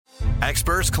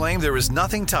Experts claim there is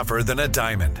nothing tougher than a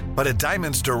diamond. But at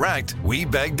Diamonds Direct, we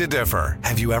beg to differ.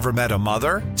 Have you ever met a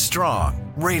mother?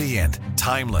 Strong, radiant,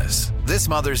 timeless. This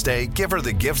Mother's Day, give her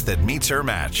the gift that meets her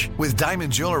match. With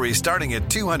diamond jewelry starting at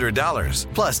 $200.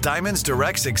 Plus Diamonds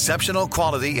Direct's exceptional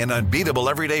quality and unbeatable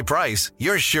everyday price,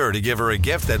 you're sure to give her a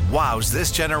gift that wows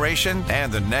this generation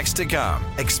and the next to come.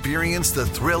 Experience the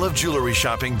thrill of jewelry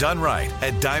shopping done right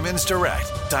at Diamonds Direct.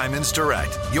 Diamonds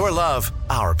Direct. Your love,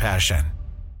 our passion.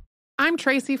 I'm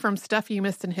Tracy from Stuff You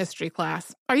Missed in History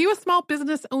class. Are you a small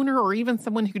business owner or even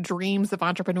someone who dreams of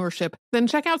entrepreneurship? Then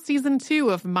check out Season 2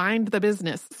 of Mind the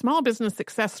Business, Small Business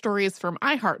Success Stories from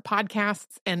iHeart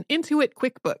Podcasts and Intuit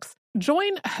QuickBooks.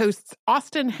 Join hosts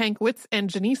Austin Hankwitz and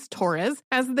Janice Torres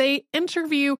as they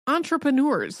interview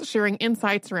entrepreneurs sharing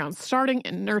insights around starting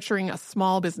and nurturing a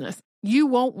small business. You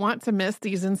won't want to miss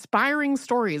these inspiring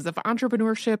stories of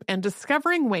entrepreneurship and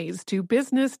discovering ways to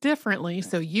business differently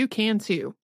so you can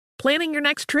too. Planning your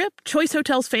next trip? Choice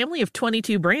Hotels' family of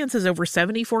 22 brands has over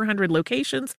 7,400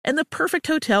 locations and the perfect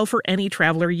hotel for any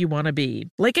traveler you want to be.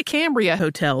 Like a Cambria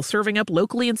Hotel, serving up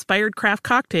locally inspired craft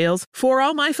cocktails for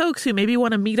all my folks who maybe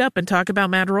want to meet up and talk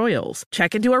about Mad Royals.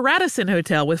 Check into a Radisson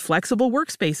Hotel with flexible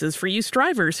workspaces for you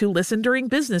strivers who listen during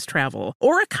business travel.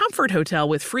 Or a Comfort Hotel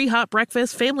with free hot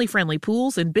breakfast, family-friendly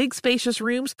pools, and big spacious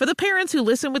rooms for the parents who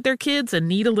listen with their kids and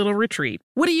need a little retreat.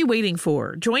 What are you waiting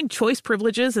for? Join Choice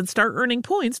Privileges and start earning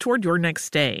points toward your next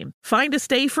stay. Find a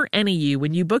stay for any you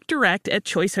when you book direct at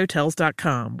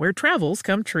choicehotels.com, where travels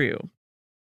come true.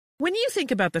 When you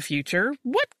think about the future,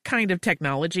 what kind of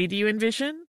technology do you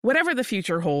envision? Whatever the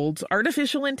future holds,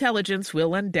 artificial intelligence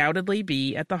will undoubtedly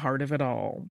be at the heart of it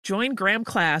all. Join Graham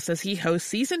Class as he hosts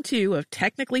Season 2 of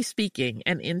Technically Speaking,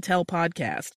 an Intel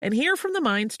podcast, and hear from the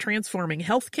minds transforming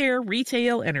healthcare,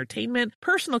 retail, entertainment,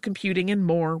 personal computing, and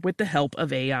more with the help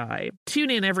of AI.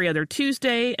 Tune in every other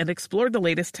Tuesday and explore the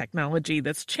latest technology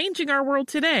that's changing our world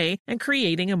today and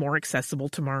creating a more accessible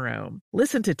tomorrow.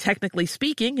 Listen to Technically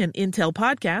Speaking, an Intel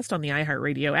podcast on the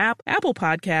iHeartRadio app, Apple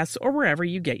Podcasts, or wherever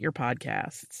you get your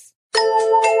podcasts.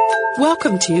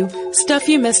 Welcome to Stuff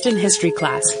You Missed in History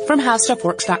class from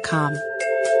HowStuffWorks.com.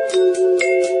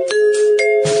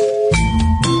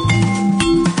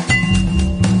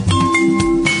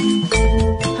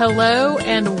 Hello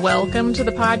and welcome to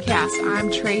the podcast. I'm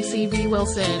Tracy V.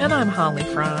 Wilson. And I'm Holly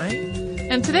Fry.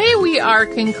 And today we are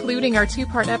concluding our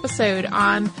two-part episode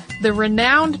on the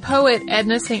renowned poet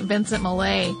Edna St. Vincent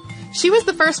Millay. She was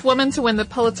the first woman to win the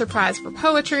Pulitzer Prize for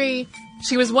Poetry.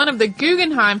 She was one of the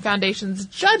Guggenheim Foundation's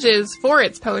judges for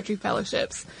its poetry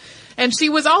fellowships. And she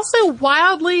was also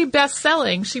wildly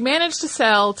best-selling. She managed to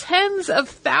sell tens of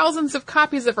thousands of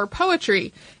copies of her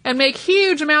poetry and make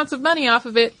huge amounts of money off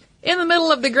of it in the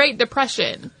middle of the Great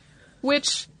Depression,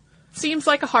 which seems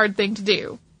like a hard thing to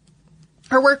do.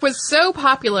 Her work was so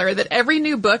popular that every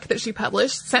new book that she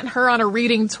published sent her on a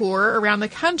reading tour around the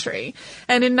country.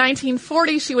 And in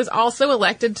 1940, she was also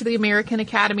elected to the American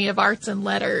Academy of Arts and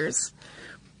Letters.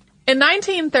 In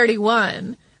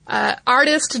 1931,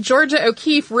 artist Georgia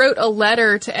O'Keeffe wrote a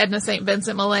letter to Edna St.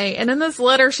 Vincent Millay, and in this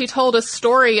letter she told a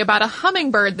story about a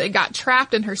hummingbird that got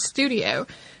trapped in her studio.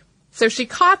 So she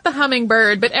caught the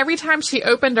hummingbird, but every time she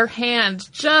opened her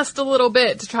hand just a little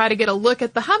bit to try to get a look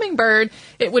at the hummingbird,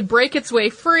 it would break its way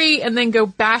free and then go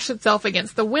bash itself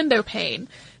against the window pane.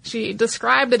 She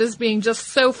described it as being just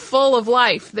so full of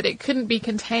life that it couldn't be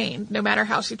contained, no matter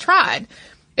how she tried.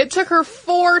 It took her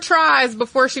 4 tries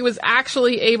before she was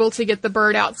actually able to get the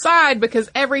bird outside, because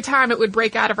every time it would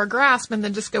break out of her grasp and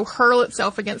then just go hurl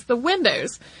itself against the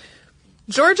windows.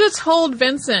 Georgia told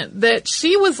Vincent that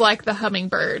she was like the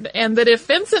hummingbird, and that if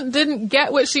Vincent didn't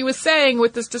get what she was saying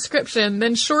with this description,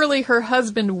 then surely her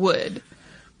husband would.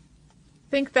 I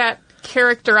think that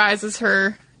characterizes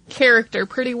her character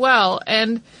pretty well.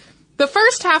 And the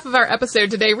first half of our episode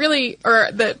today really, or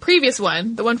the previous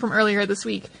one, the one from earlier this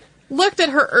week, looked at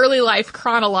her early life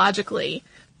chronologically.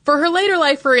 For her later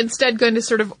life, we're instead going to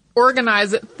sort of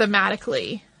organize it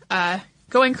thematically.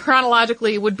 Going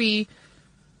chronologically would be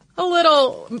a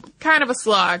little kind of a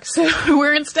slog. So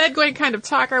we're instead going to kind of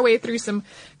talk our way through some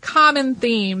common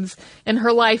themes in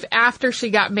her life after she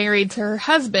got married to her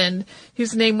husband,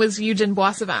 whose name was Eugene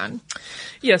Boissevin.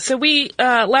 Yeah, so we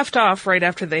left off right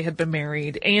after they had been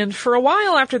married, and for a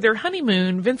while after their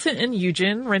honeymoon, Vincent and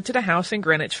Eugene rented a house in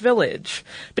Greenwich Village.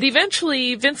 But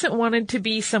eventually, Vincent wanted to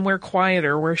be somewhere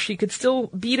quieter where she could still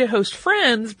be to host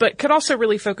friends, but could also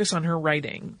really focus on her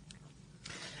writing.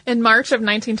 In March of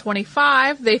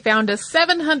 1925, they found a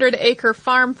 700-acre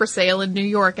farm for sale in New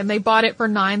York, and they bought it for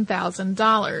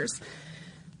 $9,000.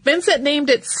 Vincent named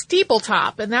it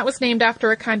Steepletop, and that was named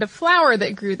after a kind of flower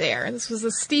that grew there. This was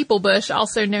a steeple bush,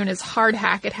 also known as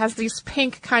hardhack. It has these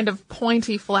pink kind of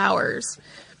pointy flowers.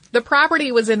 The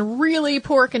property was in really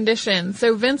poor condition,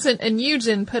 so Vincent and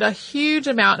Eugen put a huge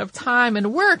amount of time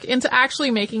and work into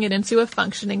actually making it into a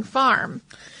functioning farm.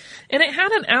 And it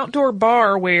had an outdoor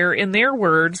bar where, in their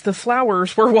words, the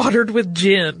flowers were watered with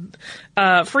gin.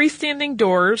 Freestanding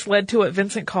doors led to what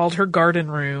Vincent called her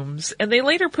garden rooms, and they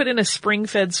later put in a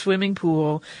spring-fed swimming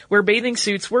pool where bathing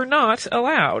suits were not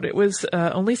allowed. It was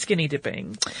only skinny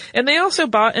dipping. And they also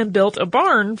bought and built a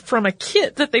barn from a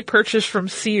kit that they purchased from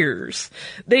Sears.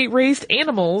 They raised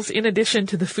animals in addition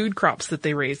to the food crops that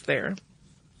they raised there.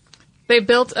 They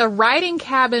built a riding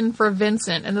cabin for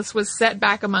Vincent, and this was set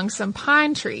back among some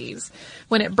pine trees.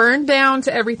 When it burned down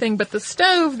to everything but the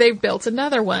stove, they built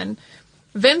another one.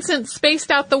 Vincent spaced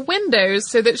out the windows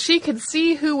so that she could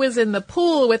see who was in the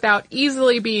pool without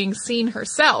easily being seen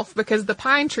herself, because the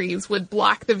pine trees would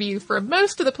block the view from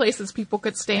most of the places people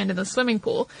could stand in the swimming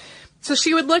pool. So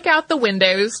she would look out the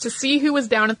windows to see who was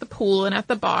down at the pool and at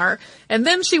the bar, and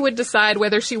then she would decide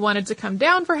whether she wanted to come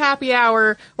down for happy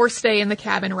hour or stay in the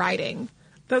cabin riding.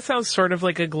 That sounds sort of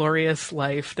like a glorious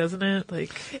life, doesn't it?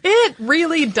 It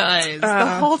really does.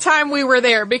 The whole time we were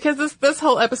there, because this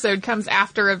whole episode comes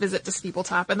after a visit to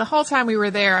Steepletop, and the whole time we were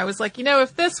there, I was like,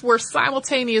 if this were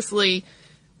simultaneously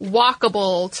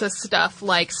walkable to stuff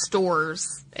like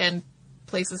stores and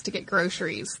places to get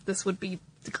groceries, this would be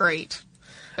great.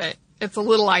 But it's a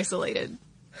little isolated.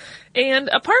 And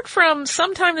apart from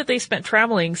some time that they spent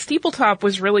traveling, Steepletop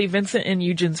was really Vincent and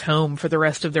Eugen's home for the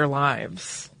rest of their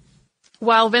lives.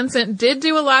 While Vincent did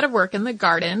do a lot of work in the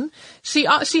garden, she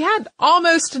had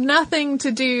almost nothing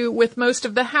to do with most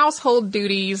of the household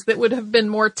duties that would have been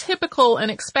more typical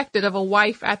and expected of a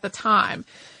wife at the time.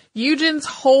 Eugen's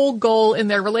whole goal in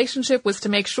their relationship was to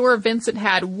make sure Vincent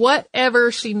had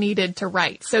whatever she needed to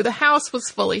write, so the house was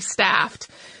fully staffed.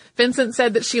 Vincent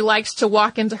said that she liked to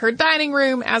walk into her dining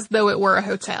room as though it were a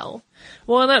hotel.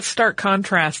 Well, and that's stark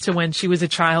contrast to when she was a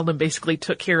child and basically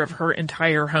took care of her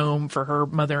entire home for her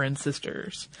mother and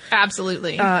sisters.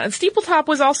 Absolutely. And Steepletop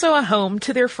was also a home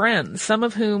to their friends, some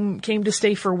of whom came to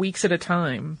stay for weeks at a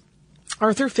time.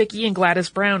 Arthur Fickey and Gladys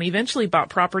Brown eventually bought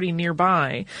property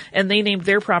nearby, and they named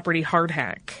their property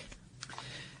Hardhack.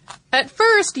 At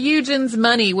first, Eugen's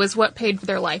money was what paid for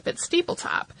their life at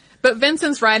Steepletop, but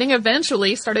Vincent's writing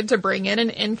eventually started to bring in an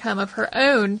income of her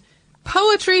own.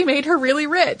 Poetry made her really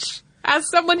rich. As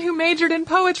someone who majored in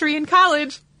poetry in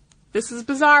college, this is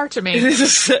bizarre to me.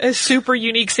 This is a super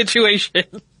unique situation.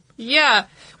 Yeah.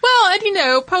 Well,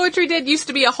 and poetry used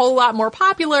to be a whole lot more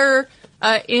popular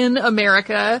in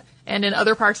America and in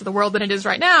other parts of the world than it is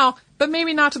right now, but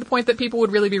maybe not to the point that people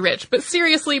would really be rich. But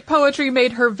seriously, poetry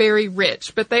made her very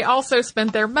rich, but they also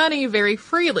spent their money very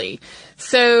freely.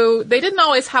 So they didn't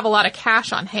always have a lot of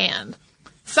cash on hand.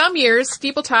 Some years,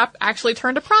 Steepletop actually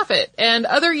turned a profit, and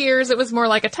other years it was more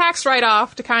like a tax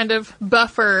write-off to kind of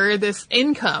buffer this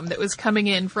income that was coming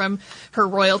in from her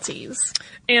royalties.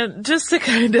 And just to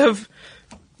kind of,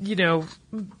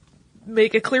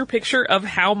 make a clear picture of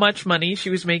how much money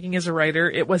she was making as a writer,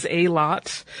 it was a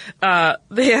lot.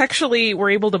 They actually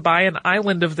were able to buy an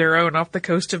island of their own off the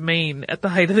coast of Maine at the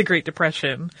height of the Great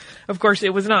Depression. Of course,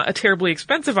 it was not a terribly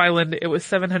expensive island. It was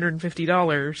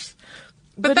 $750.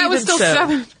 But that was still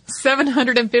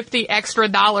 $750 extra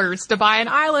to buy an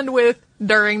island with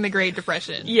during the Great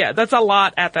Depression. Yeah, that's a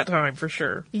lot at that time, for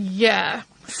sure. Yeah.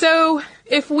 So,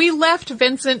 if we left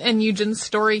Vincent and Eugen's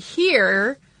story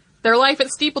here, their life at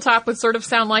Steepletop would sort of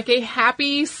sound like a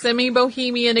happy,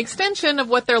 semi-bohemian extension of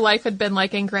what their life had been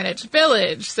like in Greenwich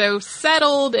Village. So,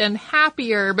 settled and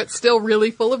happier, but still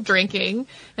really full of drinking,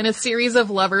 and a series of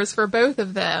lovers for both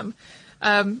of them.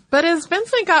 But as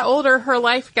Vincent got older, her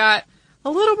life got a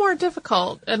little more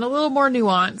difficult and a little more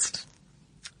nuanced.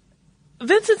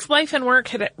 Vincent's life and work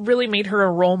had really made her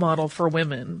a role model for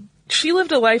women. She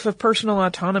lived a life of personal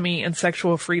autonomy and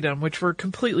sexual freedom, which were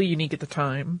completely unique at the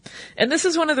time. And this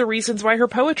is one of the reasons why her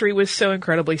poetry was so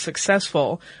incredibly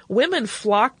successful. Women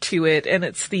flocked to it and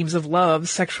its themes of love,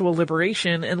 sexual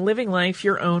liberation, and living life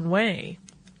your own way.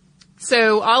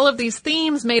 So all of these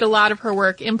themes made a lot of her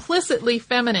work implicitly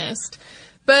feminist.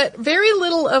 But very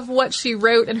little of what she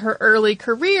wrote in her early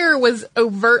career was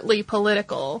overtly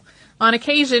political. On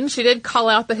occasion, she did call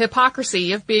out the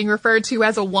hypocrisy of being referred to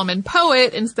as a woman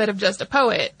poet instead of just a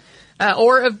poet,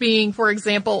 or of being, for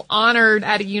example, honored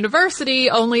at a university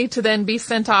only to then be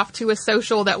sent off to a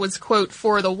social that was, quote,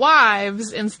 for the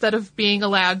wives instead of being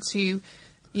allowed to,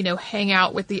 hang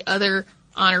out with the other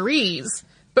honorees.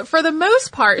 But for the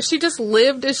most part, she just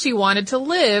lived as she wanted to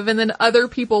live, and then other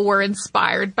people were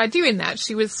inspired by doing that.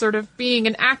 She was sort of being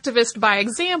an activist by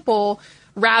example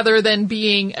rather than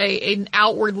being an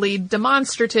outwardly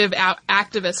demonstrative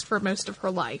activist for most of her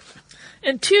life.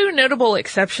 And two notable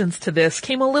exceptions to this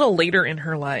came a little later in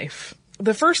her life.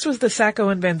 The first was the Sacco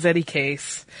and Vanzetti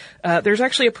case. There's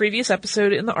actually a previous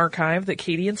episode in the archive that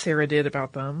Katie and Sarah did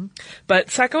about them.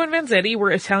 But Sacco and Vanzetti were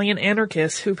Italian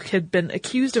anarchists who had been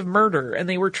accused of murder, and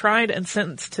they were tried and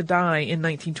sentenced to die in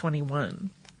 1921.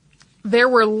 There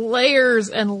were layers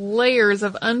and layers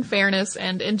of unfairness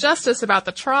and injustice about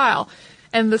the trial,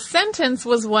 and the sentence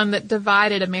was one that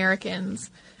divided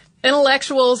Americans.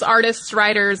 Intellectuals, artists,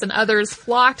 writers, and others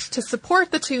flocked to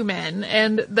support the two men,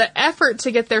 and the effort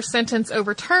to get their sentence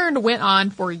overturned went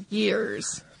on for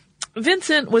years.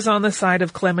 Vincent was on the side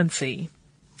of clemency.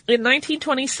 In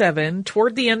 1927,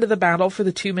 toward the end of the battle for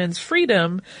the two men's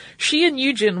freedom, she and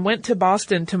Eugen went to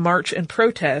Boston to march and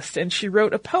protest, and she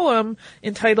wrote a poem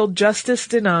entitled Justice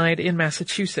Denied in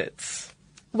Massachusetts.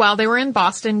 While they were in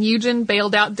Boston, Eugen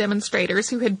bailed out demonstrators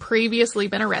who had previously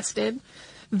been arrested.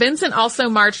 Vincent also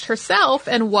marched herself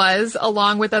and was,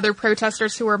 along with other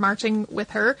protesters who were marching with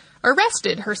her,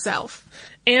 arrested herself.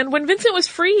 And when Vincent was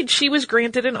freed, she was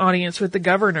granted an audience with the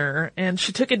governor, and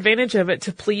she took advantage of it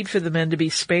to plead for the men to be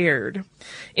spared.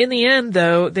 In the end,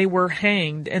 though, they were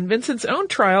hanged, and Vincent's own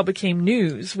trial became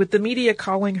news, with the media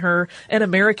calling her an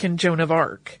American Joan of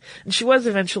Arc, and she was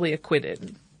eventually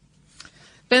acquitted.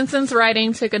 Vincent's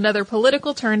writing took another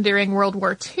political turn during World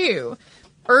War II.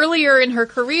 Earlier in her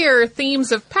career,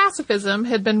 themes of pacifism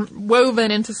had been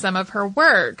woven into some of her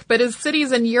work, but as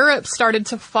cities in Europe started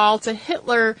to fall to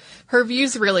Hitler, her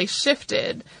views really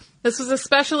shifted. This was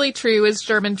especially true as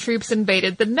German troops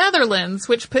invaded the Netherlands,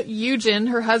 which put Eugen,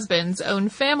 her husband's own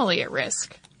family, at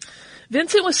risk.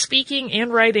 Vincent was speaking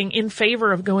and writing in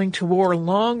favor of going to war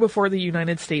long before the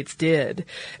United States did,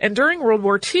 and during World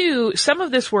War II, some of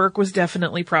this work was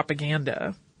definitely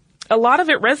propaganda. A lot of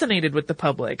it resonated with the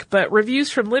public, but reviews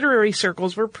from literary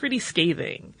circles were pretty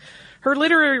scathing. Her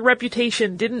literary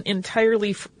reputation didn't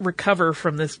entirely recover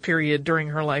from this period during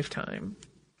her lifetime.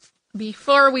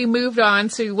 Before we moved on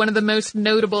to one of the most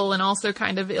notable and also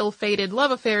kind of ill-fated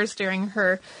love affairs during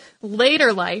her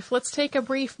later life, let's take a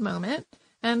brief moment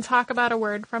and talk about a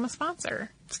word from a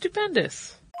sponsor.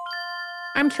 Stupendous.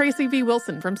 I'm Tracy V.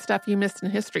 Wilson from Stuff You Missed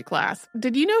in History Class.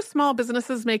 Did you know small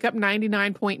businesses make up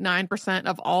 99.9%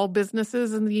 of all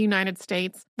businesses in the United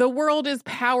States? The world is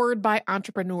powered by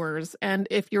entrepreneurs, and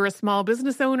if you're a small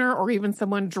business owner or even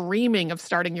someone dreaming of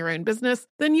starting your own business,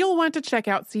 then you'll want to check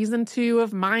out Season 2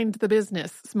 of Mind the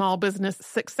Business, Small Business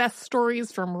Success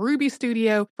Stories from Ruby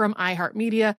Studio, from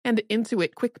iHeartMedia, and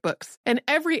Intuit QuickBooks. And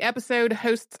every episode,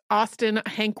 hosts Austin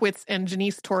Hankwitz and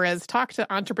Janice Torres talk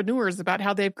to entrepreneurs about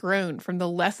how they've grown from the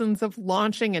lessons of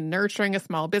launching and nurturing a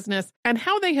small business and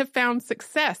how they have found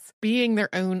success being their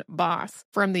own boss.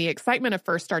 From the excitement of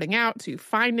first starting out to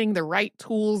finding the right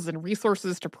tools and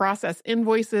resources to process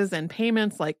invoices and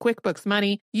payments like QuickBooks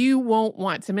Money, you won't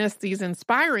want to miss these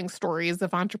inspiring stories of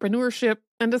entrepreneurship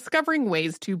and discovering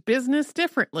ways to business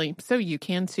differently so you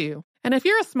can too. And if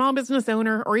you're a small business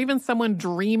owner or even someone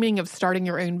dreaming of starting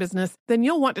your own business, then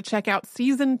you'll want to check out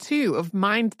Season 2 of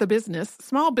Mind the Business,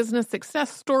 Small Business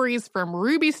Success Stories from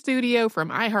Ruby Studio,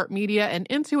 from iHeartMedia, and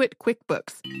Intuit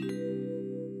QuickBooks.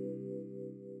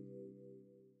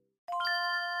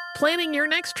 Planning your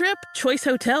next trip? Choice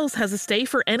Hotels has a stay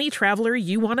for any traveler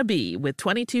you want to be, with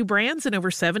 22 brands and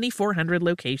over 7,400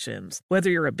 locations.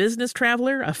 Whether you're a business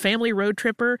traveler, a family road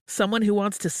tripper, someone who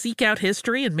wants to seek out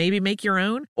history and maybe make your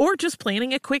own, or just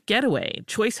planning a quick getaway,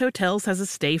 Choice Hotels has a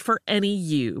stay for any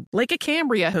you. Like a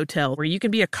Cambria Hotel, where you can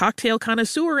be a cocktail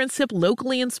connoisseur and sip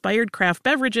locally inspired craft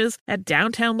beverages at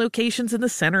downtown locations in the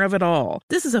center of it all.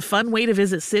 This is a fun way to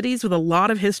visit cities with a lot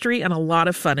of history and a lot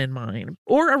of fun in mind.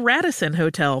 Or a Radisson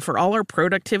Hotel for all our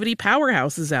productivity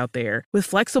powerhouses out there. With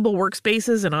flexible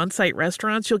workspaces and on-site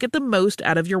restaurants, you'll get the most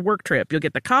out of your work trip. You'll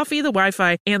get the coffee, the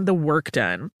Wi-Fi, and the work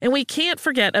done. And we can't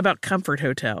forget about Comfort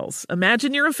Hotels.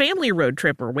 Imagine you're a family road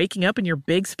tripper, waking up in your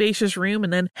big spacious room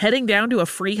and then heading down to a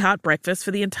free hot breakfast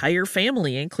for the entire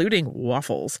family, including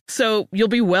waffles. So you'll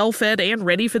be well fed and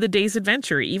ready for the day's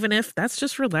adventure, even if that's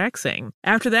just relaxing.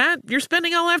 After that, you're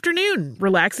spending all afternoon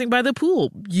relaxing by the pool.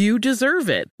 You deserve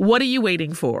it. What are you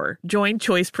waiting for? Join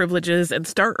Choice Privileges and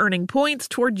start earning points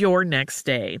toward your next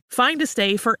stay. Find a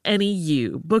stay for any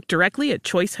you. Book directly at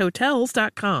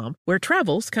choicehotels.com, where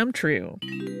travels come true.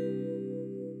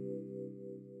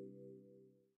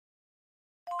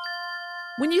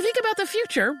 When you think about the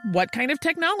future, what kind of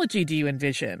technology do you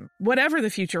envision? Whatever the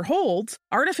future holds,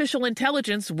 artificial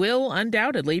intelligence will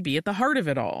undoubtedly be at the heart of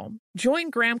it all. Join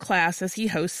Graham Class as he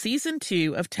hosts Season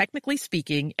 2 of Technically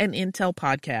Speaking, an Intel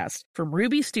podcast from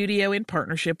Ruby Studio in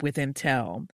partnership with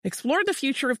Intel. Explore the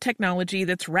future of technology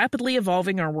that's rapidly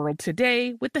evolving our world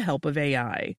today with the help of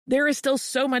AI. There is still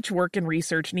so much work and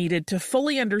research needed to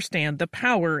fully understand the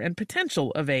power and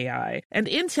potential of AI, and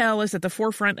Intel is at the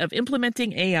forefront of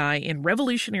implementing AI in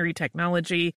revolutionary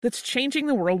technology that's changing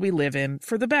the world we live in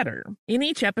for the better. In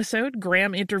each episode,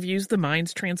 Graham interviews the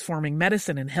minds transforming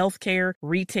medicine and healthcare,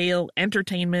 retail,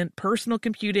 entertainment, personal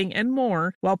computing, and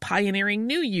more, while pioneering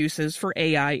new uses for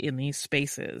AI in these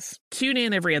spaces. Tune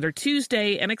in every other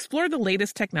Tuesday and explore the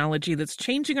latest technology that's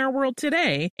changing our world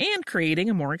today and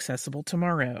creating a more accessible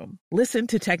tomorrow. Listen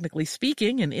to Technically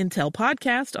Speaking, an Intel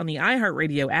podcast on the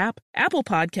iHeartRadio app, Apple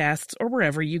Podcasts, or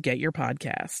wherever you get your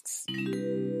podcasts.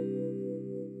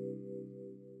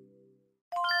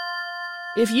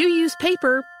 If you use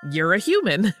paper, you're a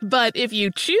human. But if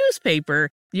you choose paper,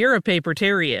 you're a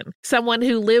papertarian, someone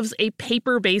who lives a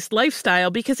paper-based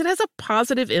lifestyle because it has a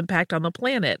positive impact on the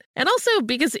planet. And also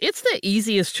because it's the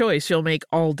easiest choice you'll make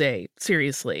all day.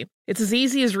 Seriously. It's as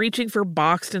easy as reaching for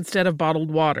boxed instead of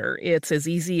bottled water. It's as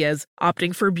easy as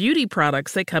opting for beauty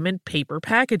products that come in paper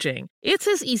packaging. It's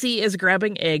as easy as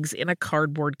grabbing eggs in a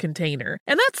cardboard container.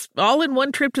 And that's all in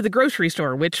one trip to the grocery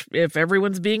store, which, if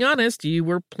everyone's being honest, you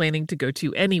were planning to go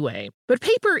to anyway. But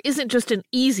paper isn't just an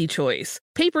easy choice.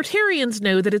 Papertarians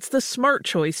know that it's the smart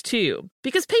choice, too.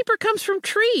 Because paper comes from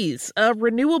trees, a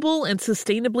renewable and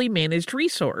sustainably managed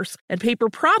resource, and paper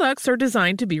products are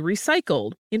designed to be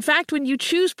recycled. In fact, when you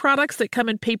choose products that come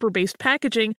in paper-based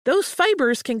packaging, those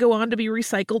fibers can go on to be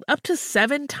recycled up to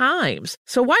 7 times.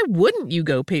 So why wouldn't you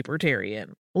go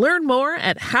papertarian? Learn more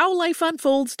at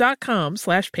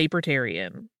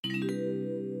howlifeunfolds.com/papertarian.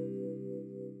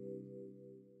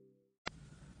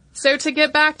 So to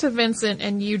get back to Vincent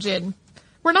and Eugen,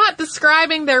 we're not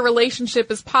describing their relationship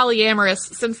as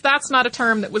polyamorous, since that's not a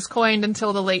term that was coined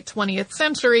until the late 20th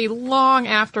century, long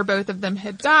after both of them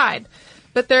had died.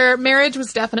 But their marriage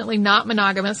was definitely not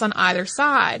monogamous on either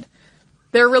side.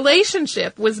 Their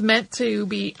relationship was meant to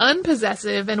be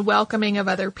unpossessive and welcoming of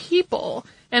other people.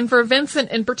 And for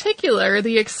Vincent in particular,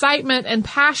 the excitement and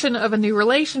passion of a new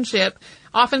relationship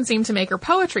often seemed to make her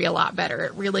poetry a lot better.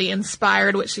 It really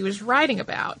inspired what she was writing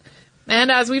about. And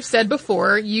as we've said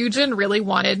before, Eugen really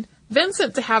wanted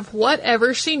Vincent to have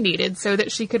whatever she needed so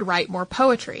that she could write more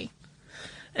poetry.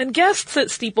 And guests at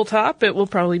Steepletop, it will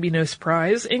probably be no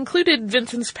surprise, included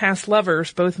Vincent's past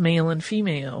lovers, both male and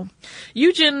female.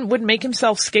 Eugen would make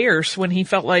himself scarce when he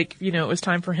felt like, it was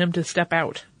time for him to step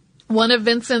out. One of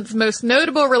Vincent's most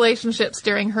notable relationships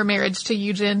during her marriage to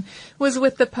Eugen was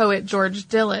with the poet George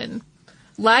Dillon.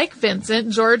 Like Vincent,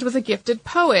 George was a gifted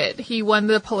poet. He won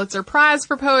the Pulitzer Prize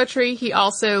for poetry. He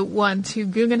also won 2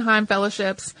 Guggenheim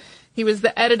Fellowships. He was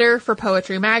the editor for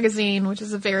Poetry Magazine, which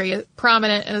is a very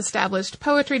prominent and established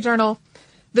poetry journal.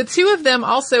 The two of them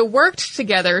also worked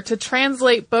together to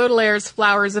translate Baudelaire's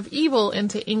Flowers of Evil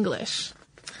into English.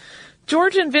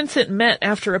 George and Vincent met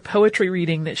after a poetry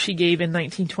reading that she gave in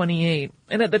 1928,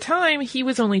 and at the time he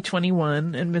was only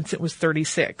 21 and Vincent was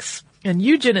 36, and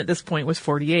Eugen at this point was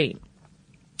 48.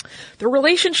 The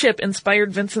relationship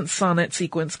inspired Vincent's sonnet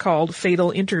sequence called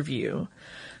Fatal Interview.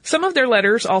 Some of their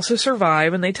letters also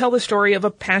survive, and they tell the story of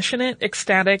a passionate,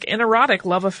 ecstatic, and erotic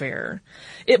love affair.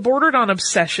 It bordered on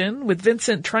obsession, with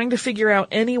Vincent trying to figure out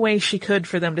any way she could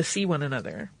for them to see one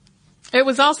another. It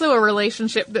was also a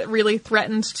relationship that really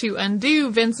threatened to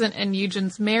undo Vincent and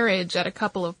Eugen's marriage at a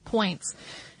couple of points.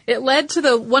 It led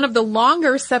to one of the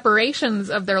longer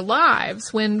separations of their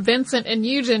lives, when Vincent and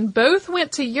Eugen both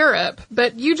went to Europe,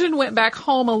 but Eugen went back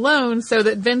home alone so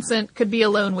that Vincent could be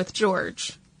alone with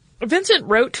George. Vincent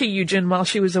wrote to Eugen while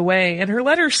she was away, and her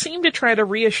letters seemed to try to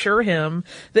reassure him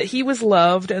that he was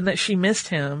loved and that she missed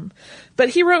him. But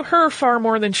he wrote her far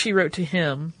more than she wrote to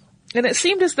him. And it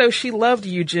seemed as though she loved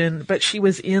Eugen, but she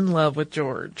was in love with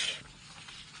George.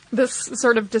 This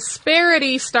sort of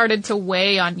disparity started to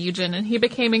weigh on Eugen, and he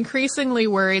became increasingly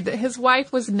worried that his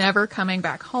wife was never coming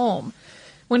back home.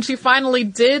 When she finally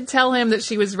did tell him that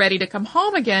she was ready to come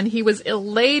home again, he was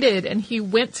elated, and he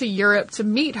went to Europe to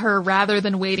meet her rather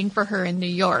than waiting for her in New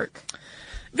York.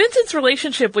 Vincent's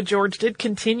relationship with George did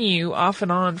continue off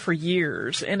and on for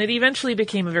years, and it eventually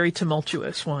became a very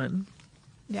tumultuous one.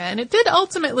 Yeah, and it did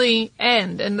ultimately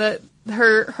end, and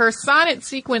her sonnet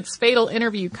sequence, Fatal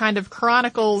Interview, kind of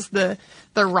chronicles the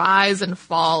rise and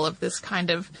fall of this kind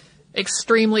of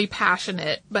extremely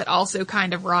passionate but also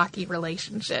kind of rocky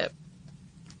relationship.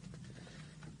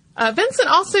 Vincent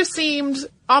also seemed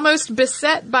almost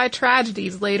beset by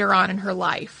tragedies later on in her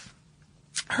life.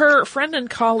 Her friend and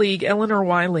colleague, Eleanor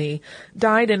Wiley,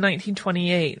 died in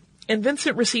 1928, and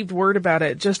Vincent received word about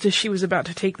it just as she was about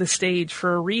to take the stage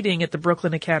for a reading at the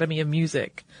Brooklyn Academy of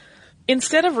Music.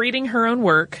 Instead of reading her own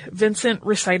work, Vincent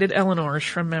recited Eleanor's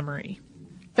from memory.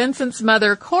 Vincent's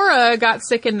mother, Cora, got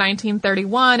sick in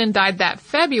 1931 and died that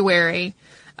February,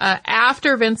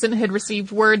 after Vincent had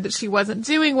received word that she wasn't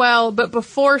doing well, but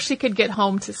before she could get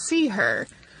home to see her.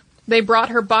 They brought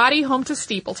her body home to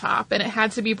Steepletop, and it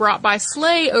had to be brought by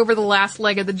sleigh over the last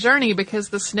leg of the journey because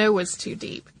the snow was too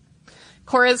deep.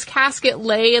 Cora's casket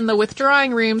lay in the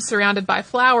withdrawing room surrounded by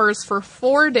flowers for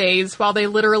 4 days while they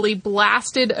literally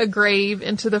blasted a grave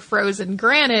into the frozen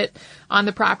granite on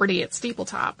the property at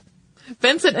Steepletop.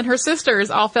 Vincent and her sisters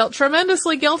all felt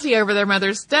tremendously guilty over their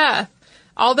mother's death.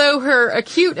 Although her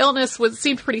acute illness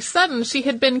seemed pretty sudden, she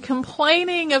had been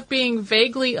complaining of being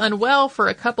vaguely unwell for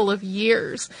a couple of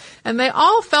years, and they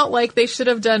all felt like they should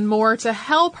have done more to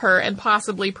help her and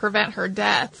possibly prevent her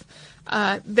death.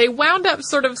 They wound up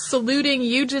sort of saluting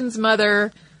Eugene's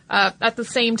mother at the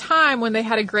same time when they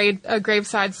had a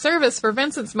graveside service for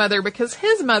Vincent's mother because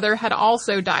his mother had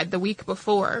also died the week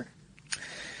before.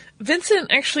 Vincent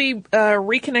actually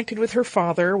reconnected with her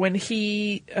father when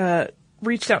he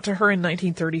reached out to her in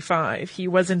 1935. He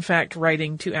was, in fact,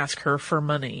 writing to ask her for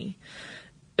money.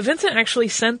 Vincent actually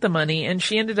sent the money, and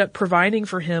she ended up providing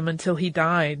for him until he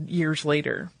died years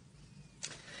later.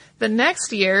 The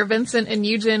next year, Vincent and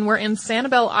Eugene were in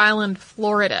Sanibel Island,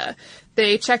 Florida.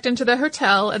 They checked into the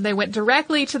hotel, and they went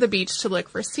directly to the beach to look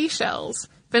for seashells.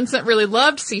 Vincent really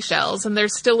loved seashells, and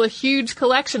there's still a huge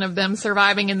collection of them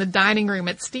surviving in the dining room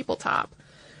at Steepletop.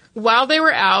 While they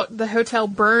were out, the hotel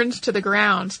burned to the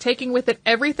ground, taking with it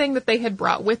everything that they had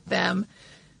brought with them.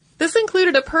 This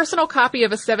included a personal copy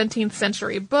of a 17th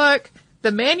century book,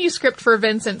 the manuscript for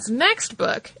Vincent's next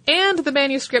book, and the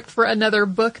manuscript for another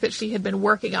book that she had been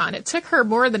working on. It took her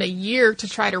more than a year to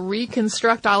try to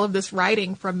reconstruct all of this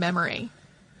writing from memory.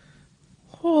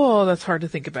 Oh, that's hard to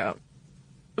think about.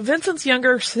 Vincent's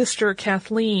younger sister,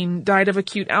 Kathleen, died of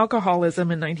acute alcoholism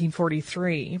in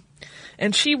 1943,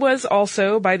 and she was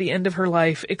also, by the end of her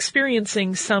life,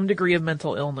 experiencing some degree of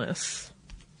mental illness.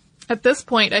 At this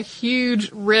point, a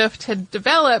huge rift had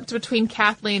developed between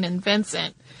Kathleen and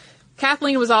Vincent.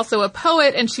 Kathleen was also a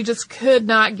poet, and she just could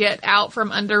not get out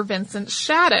from under Vincent's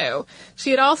shadow. She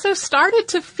had also started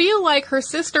to feel like her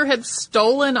sister had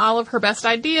stolen all of her best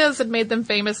ideas and made them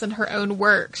famous in her own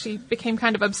work. She became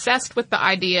kind of obsessed with the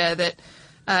idea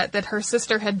that her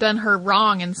sister had done her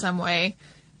wrong in some way.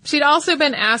 She'd also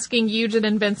been asking Eugene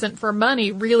and Vincent for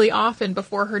money really often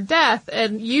before her death,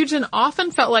 and Eugene often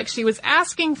felt like she was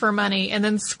asking for money and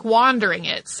then squandering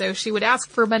it. So she would ask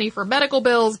for money for medical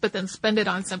bills, but then spend it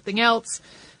on something else,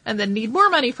 and then need more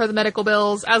money for the medical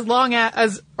bills as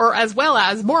well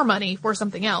as more money for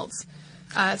something else.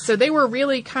 So they were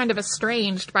really kind of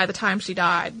estranged by the time she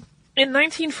died. In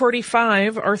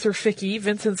 1945, Arthur Fickey,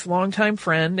 Vincent's longtime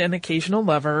friend and occasional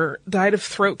lover, died of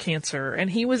throat cancer,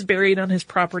 and he was buried on his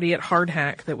property at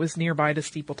Hardhack that was nearby to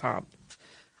Steepletop.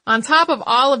 On top of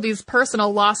all of these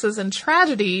personal losses and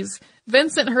tragedies,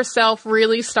 Vincent herself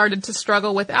really started to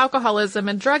struggle with alcoholism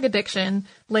and drug addiction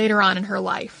later on in her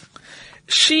life.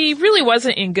 She really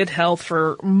wasn't in good health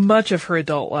for much of her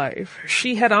adult life.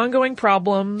 She had ongoing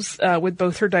problems with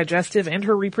both her digestive and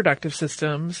her reproductive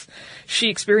systems. She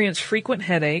experienced frequent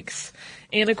headaches.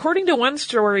 And according to one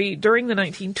story, during the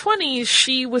 1920s,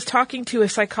 she was talking to a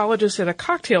psychologist at a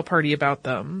cocktail party about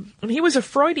them. And he was a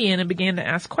Freudian and began to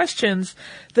ask questions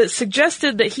that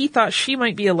suggested that he thought she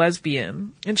might be a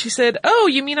lesbian. And she said, "Oh,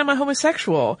 you mean I'm a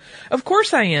homosexual? Of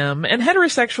course I am, and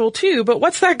heterosexual too, but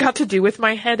what's that got to do with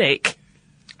my headache?"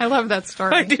 I love that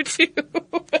story. I do too.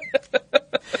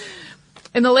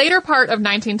 In the later part of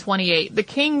 1928, The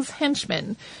King's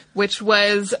Henchman, which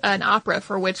was an opera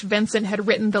for which Vincent had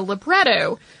written the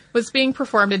libretto, was being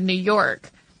performed in New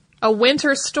York. A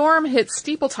winter storm hit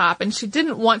Steepletop, and she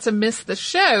didn't want to miss the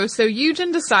show, so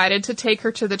Eugene decided to take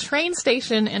her to the train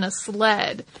station in a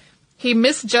sled. He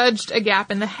misjudged a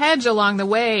gap in the hedge along the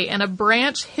way, and a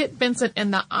branch hit Vincent in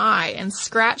the eye and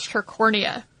scratched her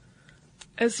cornea.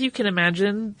 As you can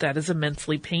imagine, that is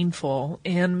immensely painful,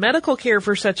 and medical care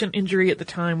for such an injury at the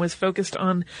time was focused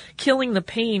on killing the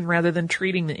pain rather than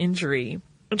treating the injury.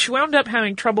 And she wound up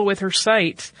having trouble with her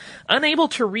sight, unable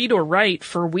to read or write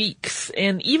for weeks,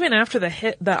 and even after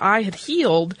the eye had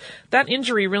healed, that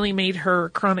injury really made her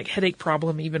chronic headache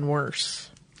problem even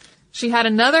worse. She had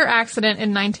another accident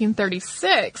in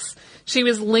 1936. She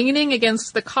was leaning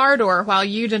against the car door while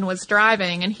Eugene was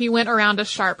driving, and he went around a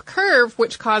sharp curve,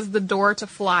 which caused the door to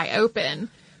fly open.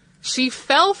 She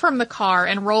fell from the car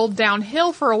and rolled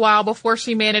downhill for a while before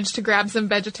she managed to grab some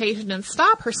vegetation and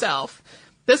stop herself.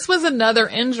 This was another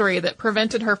injury that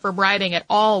prevented her from writing at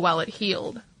all while it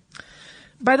healed.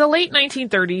 By the late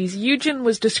 1930s, Eugen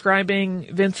was describing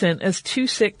Vincent as too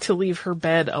sick to leave her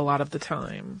bed a lot of the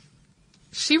time.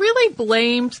 She really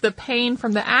blamed the pain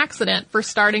from the accident for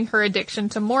starting her addiction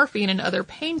to morphine and other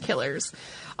painkillers.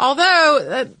 Although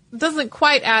that doesn't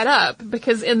quite add up,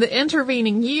 because in the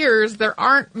intervening years, there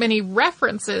aren't many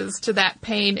references to that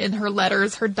pain in her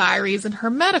letters, her diaries, and her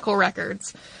medical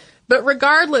records. But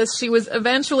regardless, she was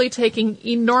eventually taking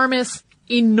enormous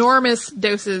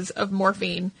doses of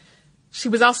morphine. She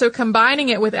was also combining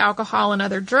it with alcohol and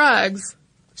other drugs.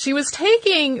 She was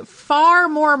taking far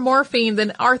more morphine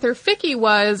than Arthur Fickey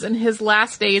was in his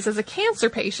last days as a cancer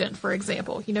patient, for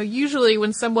example. You know, usually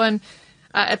when someone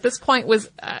at this point was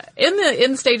in the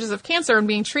end stages of cancer and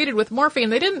being treated with morphine,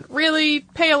 they didn't really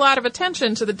pay a lot of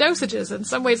attention to the dosages. In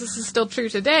some ways, this is still true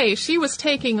today. She was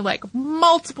taking like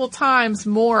multiple times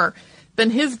more than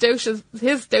his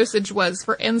dosage was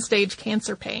for end-stage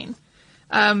cancer pain.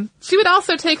 She would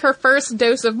also take her first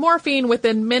dose of morphine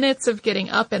within minutes of getting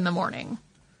up in the morning.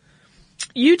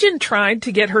 Eugen tried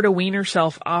to get her to wean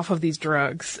herself off of these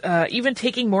drugs, even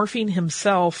taking morphine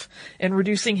himself and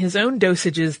reducing his own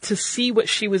dosages to see what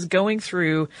she was going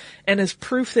through and as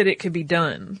proof that it could be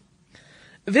done.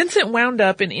 Vincent wound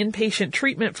up in inpatient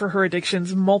treatment for her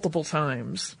addictions multiple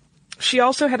times. She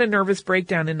also had a nervous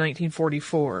breakdown in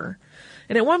 1944.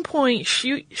 And at one point,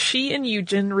 she and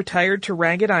Eugen retired to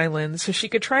Ragged Island so she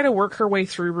could try to work her way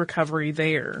through recovery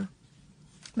there.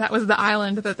 That was the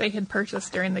island that they had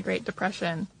purchased during the Great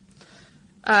Depression.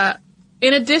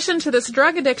 In addition to this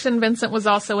drug addiction, Vincent was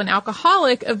also an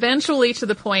alcoholic, eventually to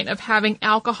the point of having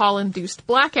alcohol-induced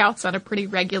blackouts on a pretty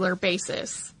regular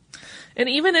basis. And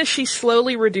even as she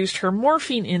slowly reduced her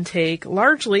morphine intake,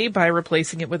 largely by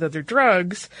replacing it with other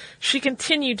drugs, she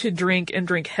continued to drink and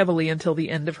drink heavily until the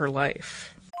end of her life.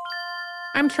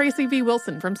 I'm Tracy V.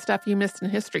 Wilson from Stuff You Missed in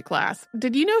History Class.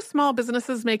 Did you know small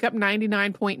businesses make up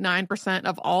 99.9%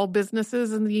 of all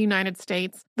businesses in the United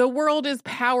States? The world is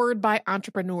powered by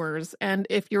entrepreneurs, and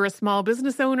if you're a small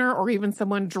business owner or even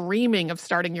someone dreaming of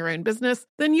starting your own business,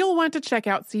 then you'll want to check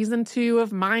out Season 2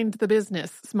 of Mind the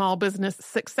Business, Small Business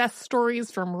Success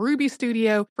Stories from Ruby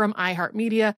Studio, from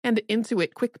iHeartMedia, and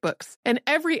Intuit QuickBooks. And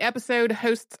every episode,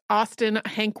 hosts Austin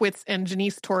Hankwitz and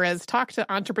Janice Torres talk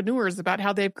to entrepreneurs about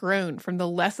how they've grown from the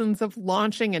lessons of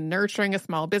launching and nurturing a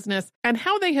small business and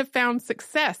how they have found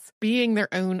success being their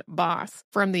own boss.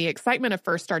 From the excitement of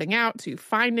first starting out to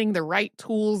finding the right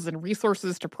tools and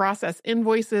resources to process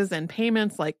invoices and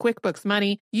payments like QuickBooks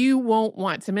Money, you won't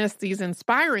want to miss these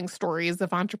inspiring stories of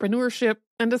entrepreneurship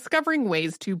and discovering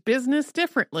ways to business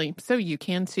differently so you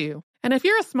can too. And if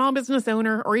you're a small business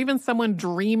owner or even someone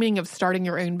dreaming of starting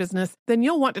your own business, then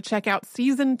you'll want to check out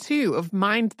Season 2 of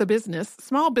Mind the Business,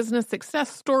 Small Business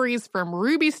Success Stories from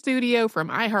Ruby Studio, from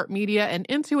iHeartMedia, and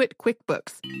Intuit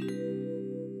QuickBooks.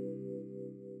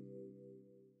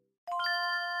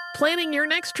 Planning your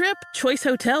next trip? Choice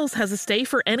Hotels has a stay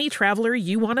for any traveler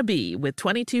you want to be, with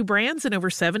 22 brands and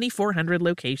over 7,400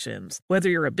 locations.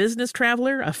 Whether you're a business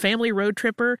traveler, a family road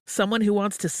tripper, someone who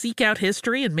wants to seek out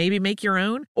history and maybe make your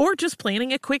own, or just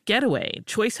planning a quick getaway,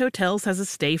 Choice Hotels has a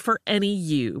stay for any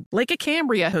you. Like a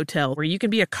Cambria Hotel, where you can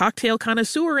be a cocktail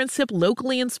connoisseur and sip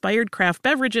locally inspired craft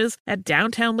beverages at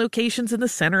downtown locations in the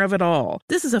center of it all.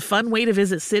 This is a fun way to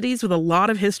visit cities with a lot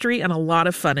of history and a lot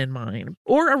of fun in mind.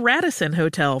 Or a Radisson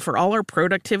Hotel for all our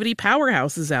productivity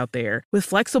powerhouses out there. With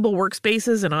flexible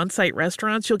workspaces and on-site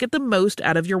restaurants, you'll get the most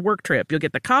out of your work trip. You'll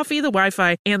get the coffee, the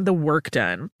Wi-Fi, and the work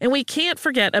done. And we can't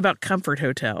forget about Comfort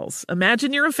Hotels.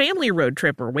 Imagine you're a family road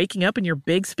tripper, waking up in your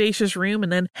big spacious room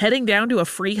and then heading down to a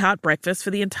free hot breakfast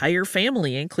for the entire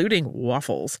family, including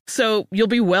waffles. So you'll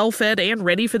be well fed and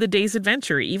ready for the day's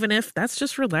adventure, even if that's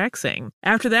just relaxing.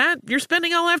 After that, you're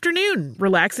spending all afternoon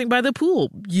relaxing by the pool.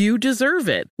 You deserve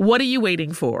it. What are you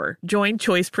waiting for? Join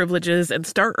Choice Privileges and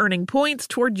start earning points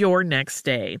toward your next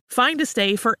stay. Find a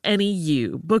stay for any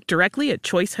you. Book directly at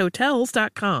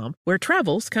choicehotels.com, where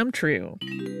travels come true.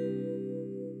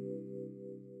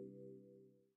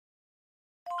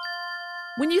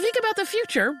 When you think about the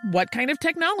future, what kind of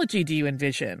technology do you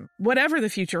envision? Whatever the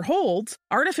future holds,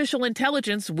 artificial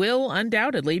intelligence will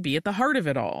undoubtedly be at the heart of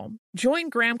it all. Join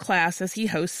Graham Class as he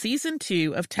hosts Season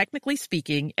 2 of Technically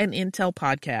Speaking, an Intel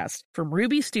podcast from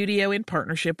Ruby Studio in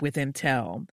partnership with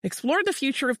Intel. Explore the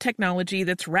future of technology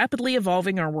that's rapidly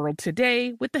evolving our world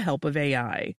today with the help of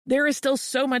AI. There is still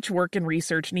so much work and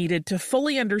research needed to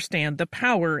fully understand the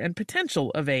power and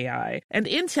potential of AI, and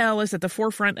Intel is at the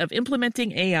forefront of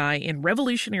implementing AI in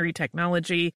revolutionary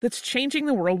technology that's changing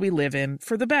the world we live in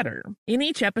for the better. In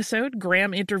each episode,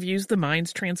 Graham interviews the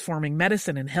minds transforming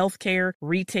medicine and healthcare,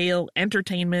 retail, lifestyle,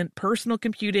 entertainment, personal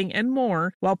computing, and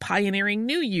more, while pioneering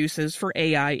new uses for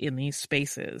AI in these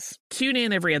spaces. Tune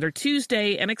in every other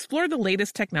Tuesday and explore the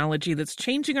latest technology that's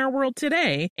changing our world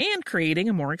today and creating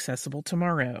a more accessible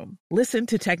tomorrow. Listen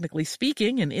to Technically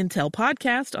Speaking, an Intel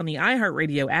podcast on the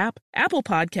iHeartRadio app, Apple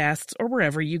Podcasts, or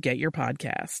wherever you get your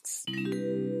podcasts.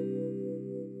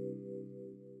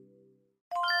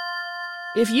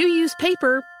 If you use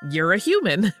paper, you're a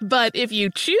human. But if you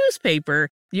choose paper,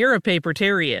 you're a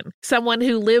papertarian, someone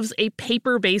who lives a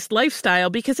paper-based lifestyle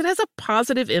because it has a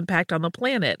positive impact on the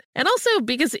planet. And also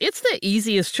because it's the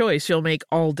easiest choice you'll make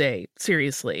all day.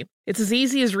 Seriously. It's as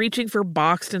easy as reaching for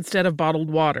boxed instead of bottled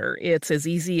water. It's as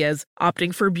easy as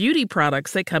opting for beauty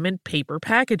products that come in paper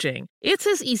packaging. It's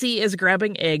as easy as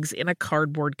grabbing eggs in a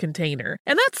cardboard container.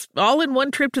 And that's all in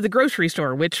one trip to the grocery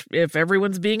store, which, if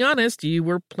everyone's being honest, you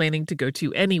were planning to go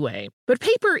to anyway. But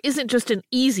paper isn't just an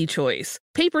easy choice.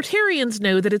 Papertarians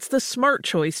know that it's the smart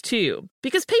choice, too.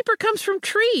 Because paper comes from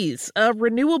trees, a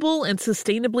renewable and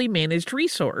sustainably managed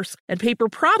resource, and paper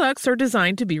products are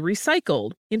designed to be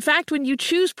recycled. In fact, when you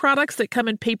choose products that come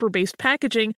in paper-based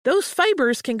packaging, those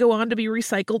fibers can go on to be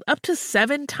recycled up to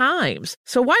 7 times.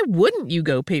 So why wouldn't you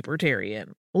go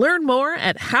papertarian? Learn more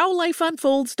at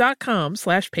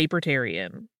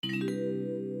howlifeunfolds.com/papertarian.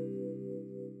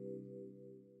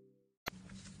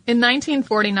 In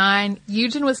 1949,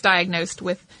 Eugen was diagnosed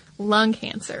with lung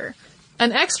cancer.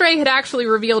 An x-ray had actually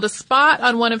revealed a spot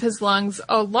on one of his lungs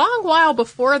a long while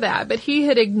before that, but he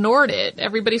had ignored it.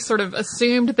 Everybody sort of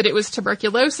assumed that it was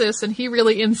tuberculosis, and he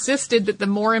really insisted that the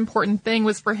more important thing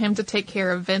was for him to take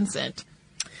care of Vincent.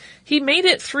 He made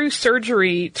it through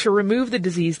surgery to remove the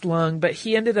diseased lung, but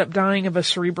he ended up dying of a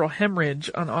cerebral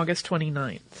hemorrhage on August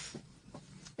 29th.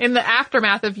 In the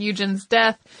aftermath of Eugen's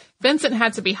death, Vincent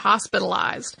had to be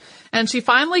hospitalized, and she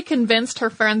finally convinced her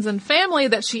friends and family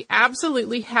that she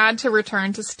absolutely had to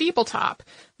return to Steepletop.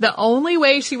 The only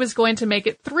way she was going to make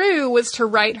it through was to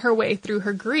write her way through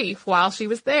her grief while she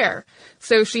was there.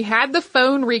 So she had the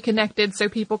phone reconnected so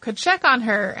people could check on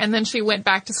her, and then she went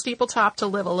back to Steepletop to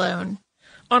live alone.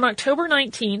 On October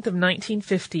 19th of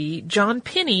 1950, John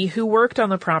Pinney, who worked on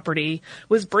the property,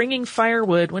 was bringing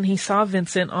firewood when he saw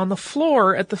Vincent on the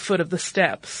floor at the foot of the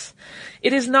steps.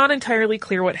 It is not entirely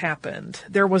clear what happened.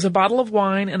 There was a bottle of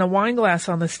wine and a wine glass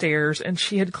on the stairs, and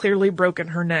she had clearly broken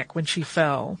her neck when she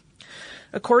fell.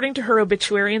 According to her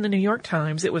obituary in the New York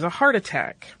Times, it was a heart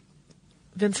attack.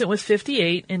 Vincent was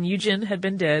 58, and Eugen had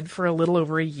been dead for a little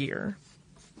over a year.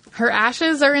 Her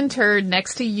ashes are interred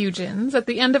next to Eugen's at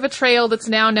the end of a trail that's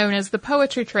now known as the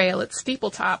Poetry Trail at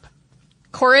Steepletop.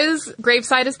 Cora's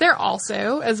gravesite is there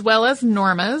also, as well as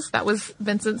Norma's, that was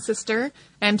Vincent's sister,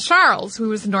 and Charles, who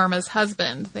was Norma's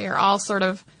husband. They are all sort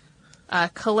of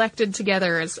collected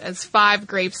together as 5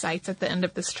 gravesites at the end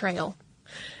of this trail.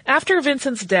 After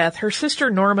Vincent's death, her sister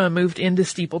Norma moved into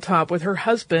Steepletop with her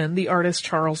husband, the artist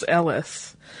Charles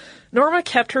Ellis. Norma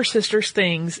kept her sister's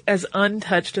things as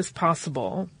untouched as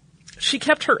possible. She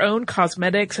kept her own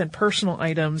cosmetics and personal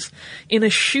items in a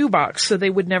shoebox so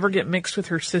they would never get mixed with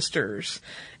her sister's.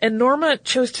 And Norma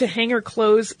chose to hang her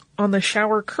clothes on the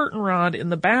shower curtain rod in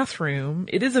the bathroom.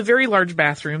 It is a very large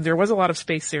bathroom. There was a lot of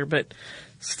space there, but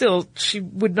still, she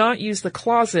would not use the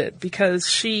closet because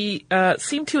she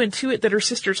seemed to intuit that her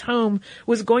sister's home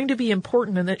was going to be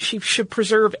important and that she should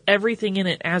preserve everything in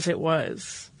it as it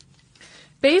was.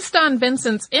 Based on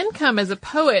Vincent's income as a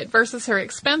poet versus her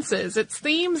expenses, it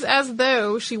seems as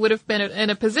though she would have been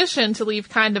in a position to leave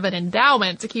kind of an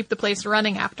endowment to keep the place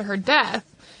running after her death.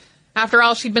 After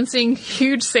all, she'd been seeing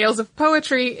huge sales of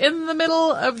poetry in the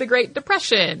middle of the Great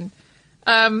Depression.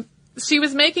 She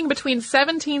was making between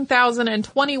 $17,000 and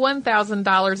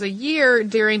 $21,000 a year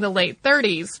during the late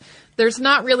 30s. There's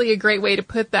not really a great way to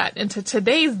put that into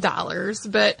today's dollars,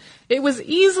 but it was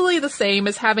easily the same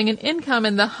as having an income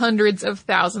in the hundreds of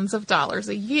thousands of dollars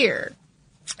a year.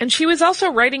 And she was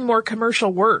also writing more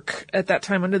commercial work at that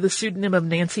time under the pseudonym of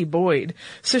Nancy Boyd,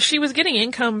 so she was getting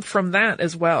income from that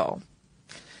as well.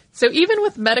 So even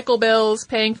with medical bills,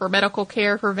 paying for medical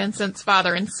care for Vincent's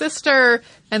father and sister,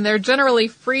 and their generally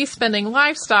free-spending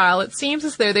lifestyle, it seems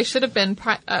as though they should have been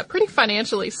pretty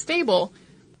financially stable.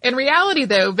 In reality,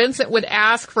 though, Vincent would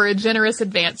ask for a generous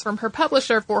advance from her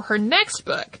publisher for her next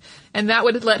book, and that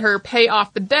would let her pay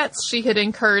off the debts she had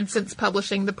incurred since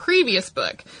publishing the previous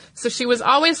book. So she was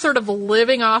always sort of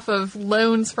living off of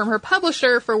loans from her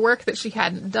publisher for work that she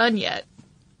hadn't done yet.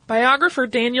 Biographer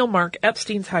Daniel Mark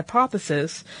Epstein's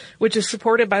hypothesis, which is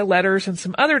supported by letters and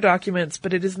some other documents,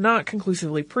 but it is not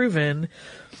conclusively proven,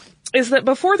 is that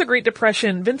before the Great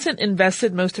Depression, Vincent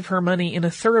invested most of her money in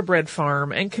a thoroughbred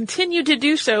farm and continued to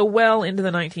do so well into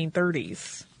the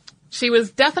 1930s. She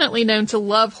was definitely known to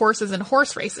love horses and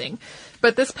horse racing,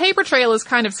 but this paper trail is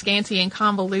kind of scanty and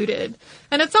convoluted.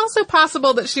 And it's also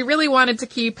possible that she really wanted to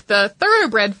keep the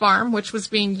thoroughbred farm, which was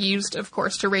being used, of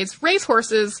course, to raise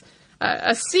racehorses,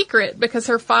 a secret because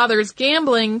her father's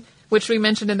gambling, which we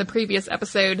mentioned in the previous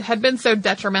episode, had been so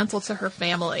detrimental to her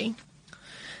family.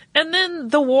 And then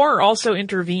the war also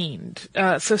intervened.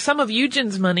 So some of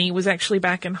Eugen's money was actually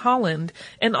back in Holland,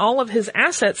 and all of his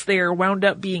assets there wound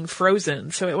up being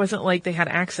frozen. So it wasn't like they had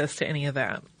access to any of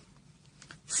that.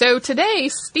 So today,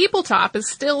 Steepletop is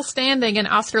still standing in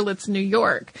Austerlitz, New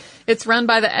York. It's run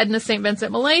by the Edna St.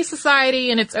 Vincent Millay Society,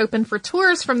 and it's open for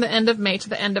tours from the end of May to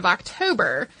the end of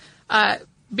October.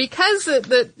 Because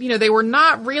they were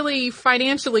not really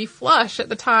financially flush at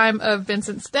the time of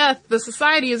Vincent's death, the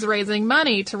society is raising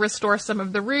money to restore some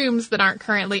of the rooms that aren't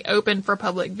currently open for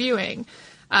public viewing.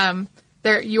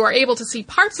 You are able to see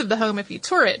parts of the home if you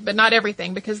tour it, but not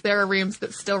everything, because there are rooms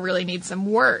that still really need some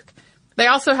work. They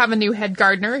also have a new head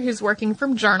gardener who's working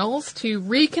from journals to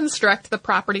reconstruct the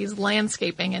property's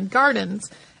landscaping and gardens,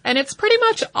 and it's pretty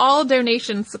much all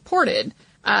donation supported.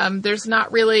 There's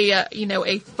not really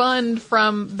a fund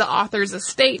from the author's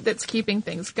estate that's keeping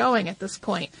things going at this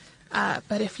point.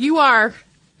 But if you are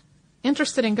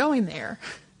interested in going there,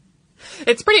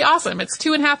 it's pretty awesome. It's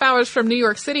 2.5 hours from New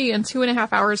York City and 2.5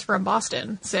 hours from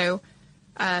Boston. So,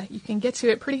 you can get to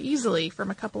it pretty easily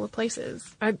from a couple of places.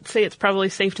 I'd say it's probably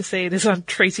safe to say it is on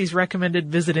Tracy's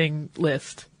recommended visiting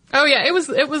list. Oh yeah, it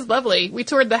was lovely. We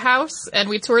toured the house and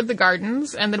we toured the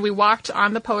gardens, and then we walked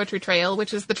on the poetry trail,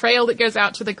 which is the trail that goes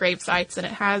out to the grave sites, and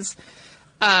it has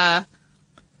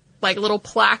little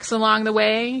plaques along the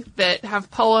way that have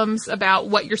poems about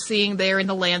what you're seeing there in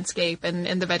the landscape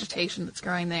and the vegetation that's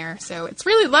growing there. So it's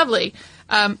really lovely.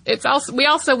 We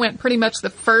also went pretty much the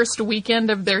first weekend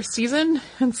of their season,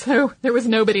 and so there was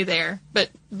nobody there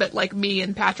but like me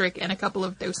and Patrick and a couple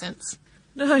of docents.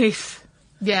 Nice.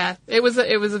 Yeah, it was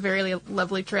a very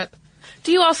lovely trip.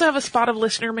 Do you also have a spot of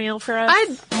listener mail for us?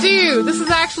 I do. This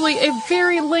is actually a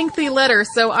very lengthy letter,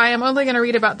 so I am only going to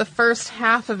read about the first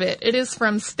half of it. It is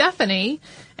from Stephanie,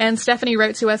 and Stephanie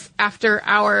wrote to us after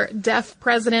our Deaf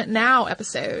President Now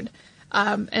episode.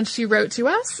 And she wrote to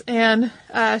us, and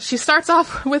she starts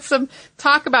off with some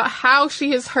talk about how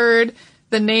she has heard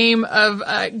the name of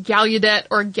Gallaudet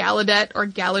or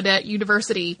Gallaudet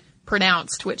University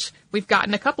pronounced, which we've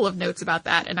gotten a couple of notes about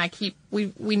that, and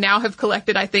we now have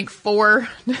collected, I think, 4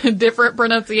 different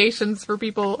pronunciations for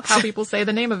how people say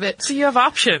the name of it. So you have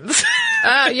options.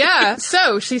 Yeah.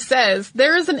 So she says,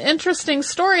 there is an interesting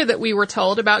story that we were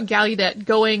told about Gallaudet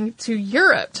going to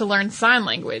Europe to learn sign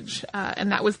language.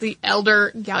 And that was the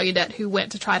elder Gallaudet who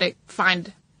went to try to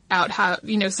find out how,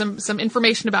 some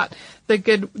information about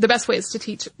the best ways to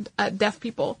teach deaf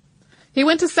people. He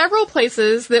went to several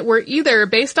places that were either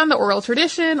based on the oral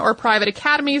tradition or private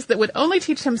academies that would only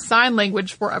teach him sign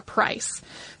language for a price.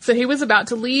 So he was about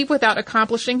to leave without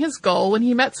accomplishing his goal when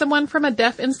he met someone from a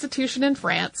deaf institution in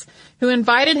France who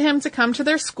invited him to come to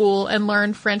their school and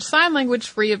learn French Sign Language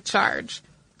free of charge.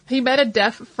 He met a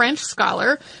deaf French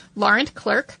scholar, Laurent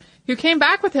Clerc, who came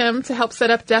back with him to help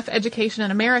set up deaf education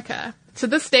in America. To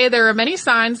this day, there are many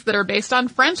signs that are based on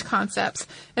French concepts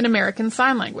in American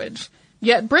Sign Language.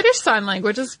 Yet British Sign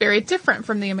Language is very different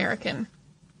from the American.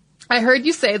 I heard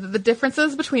you say that the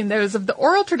differences between those of the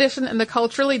oral tradition and the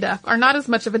culturally deaf are not as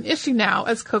much of an issue now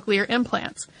as cochlear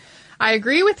implants. I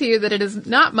agree with you that it is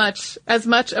not as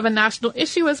much of a national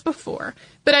issue as before,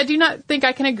 but I do not think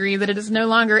I can agree that it is no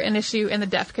longer an issue in the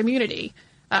deaf community.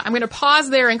 I'm going to pause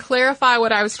there and clarify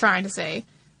what I was trying to say,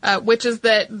 which is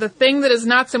that the thing that is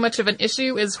not so much of an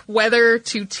issue is whether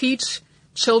to teach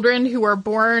children who are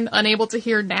born unable to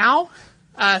hear now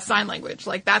sign language.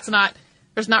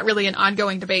 There's not really an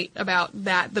ongoing debate about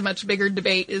that. The much bigger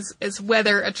debate is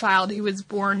whether a child who is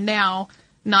born now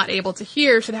not able to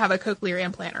hear should have a cochlear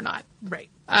implant or not. Right.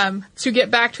 To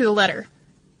get back to the letter.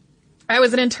 I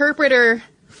was an interpreter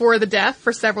for the deaf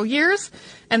for several years,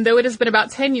 and though it has been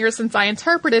about 10 years since I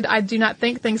interpreted, I do not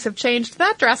think things have changed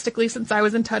that drastically since I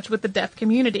was in touch with the deaf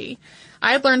community.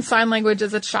 I had learned sign language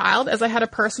as a child as I had a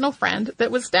personal friend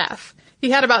that was deaf. He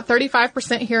had about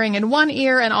 35% hearing in one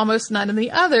ear and almost none in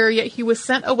the other, yet he was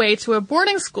sent away to a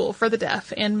boarding school for the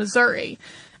deaf in Missouri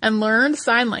and learned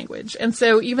sign language. And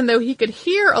so even though he could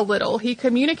hear a little, he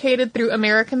communicated through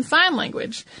American Sign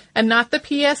Language and not the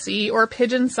PSE or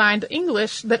pigeon-signed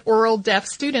English that oral deaf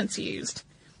students used.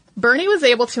 Bernie was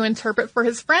able to interpret for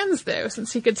his friends, though,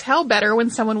 since he could tell better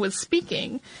when someone was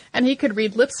speaking, and he could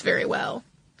read lips very well.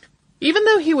 Even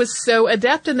though he was so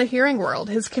adept in the hearing world,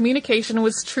 his communication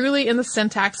was truly in the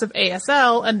syntax of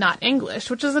ASL and not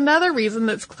English, which is another reason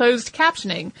that closed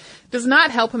captioning does not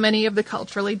help many of the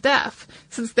culturally deaf,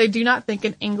 since they do not think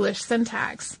in English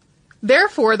syntax.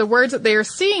 Therefore, the words that they are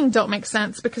seeing don't make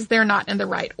sense because they're not in the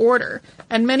right order,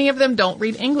 and many of them don't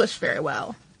read English very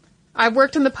well. I've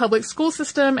worked in the public school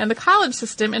system and the college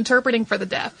system interpreting for the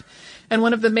deaf, and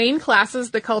one of the main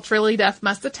classes the culturally deaf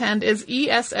must attend is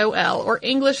ESOL, or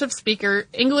English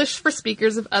for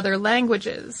Speakers of Other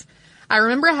Languages. I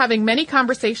remember having many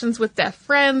conversations with deaf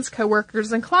friends,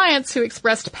 coworkers, and clients who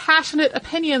expressed passionate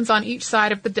opinions on each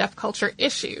side of the deaf culture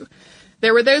issue.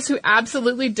 There were those who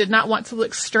absolutely did not want to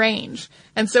look strange,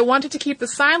 and so wanted to keep the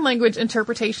sign language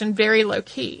interpretation very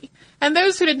low-key, and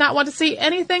those who did not want to see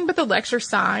anything but the lecture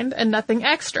signed and nothing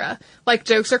extra, like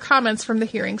jokes or comments from the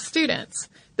hearing students.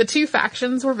 The two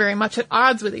factions were very much at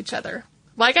odds with each other.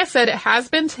 Like I said, it has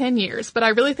been 10 years, but I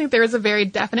really think there is a very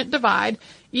definite divide,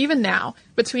 even now,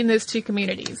 between those two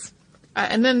communities.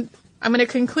 And then I'm going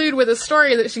to conclude with a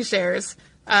story that she shares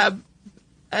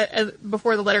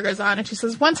before the letter goes on. And she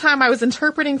says, one time I was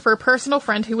interpreting for a personal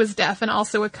friend who was deaf and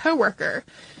also a coworker.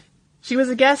 She was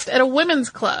a guest at a women's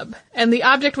club, and the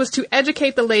object was to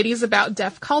educate the ladies about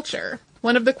deaf culture.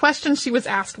 One of the questions she was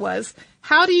asked was,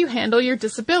 how do you handle your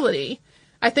disability?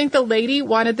 I think the lady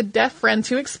wanted the deaf friend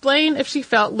to explain if she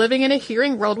felt living in a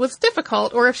hearing world was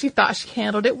difficult or if she thought she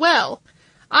handled it well.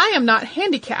 I am not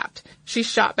handicapped, she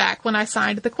shot back when I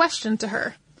signed the question to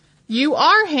her. You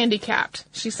are handicapped,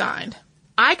 she signed.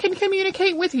 I can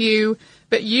communicate with you,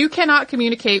 but you cannot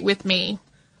communicate with me.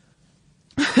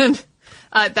 And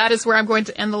that is where I'm going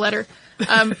to end the letter.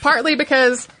 Partly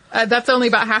because that's only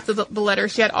about half of the letter.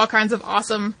 She had all kinds of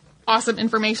awesome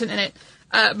information in it.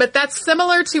 But that's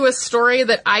similar to a story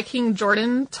that I. King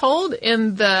Jordan told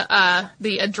in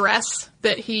the address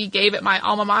that he gave at my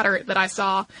alma mater that I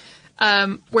saw,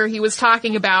 where he was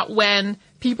talking about when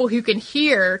people who can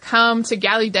hear come to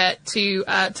Gallaudet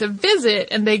to visit,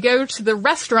 and they go to the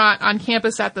restaurant on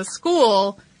campus at the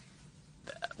school.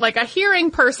 Like, a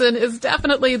hearing person is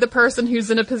definitely the person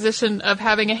who's in a position of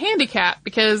having a handicap,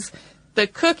 because the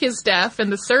cook is deaf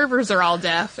and the servers are all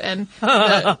deaf. And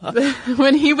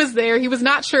when he was there, he was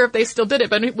not sure if they still did it.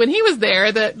 But when he was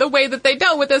there, the way that they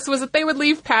dealt with this was that they would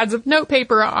leave pads of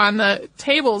notepaper on the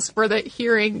tables for the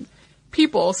hearing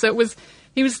people. So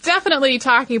he was definitely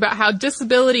talking about how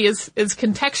disability is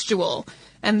contextual.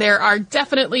 And there are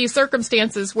definitely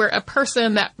circumstances where a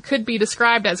person that could be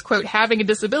described as, quote, having a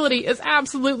disability is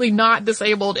absolutely not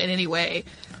disabled in any way.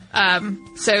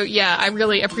 So yeah, I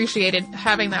really appreciated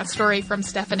having that story from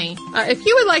Stephanie. If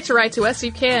you would like to write to us,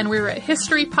 you can. We're at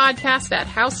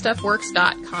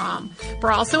historypodcast@howstuffworks.com.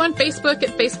 We're also on Facebook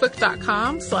at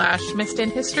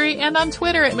facebook.com/missedinhistory and on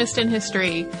Twitter at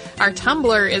missedinhistory. Our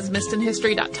Tumblr is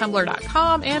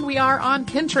missedinhistory.tumblr.com, and we are on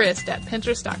Pinterest at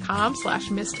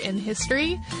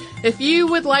pinterest.com/missedinhistory. If you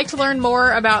would like to learn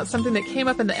more about something that came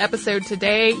up in the episode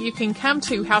today, you can come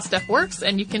to How Stuff Works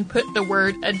and you can put the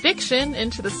word addiction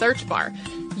into the search bar.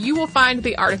 You will find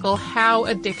the article How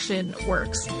Addiction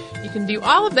Works. You can do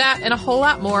all of that and a whole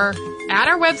lot more at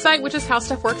our website, which is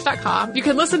howstuffworks.com. You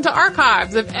can listen to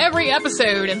archives of every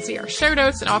episode and see our show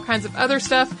notes and all kinds of other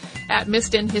stuff at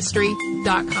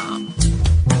missedinhistory.com.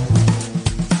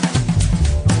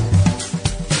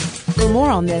 For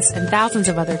more on this and thousands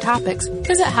of other topics,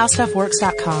 visit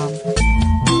howstuffworks.com.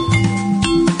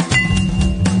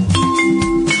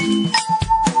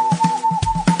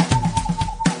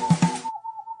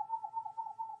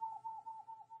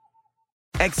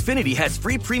 Xfinity has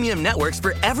free premium networks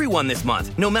for everyone this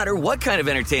month, no matter what kind of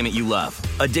entertainment you love.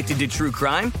 Addicted to true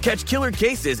crime? Catch killer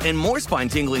cases and more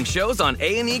spine-tingling shows on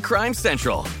A&E Crime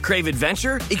Central. Crave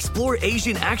adventure? Explore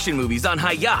Asian action movies on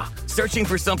Hi-Ya. Searching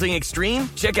for something extreme?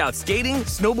 Check out skating,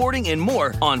 snowboarding, and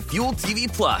more on Fuel TV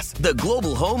Plus, the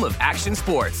global home of action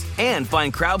sports. And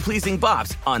find crowd-pleasing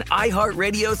bops on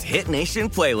iHeartRadio's Hit Nation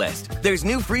playlist. There's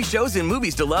new free shows and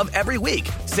movies to love every week.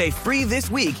 Say free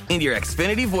this week in your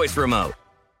Xfinity voice remote.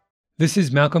 This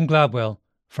is Malcolm Gladwell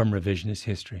from Revisionist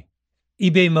History.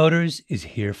 eBay Motors is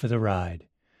here for the ride.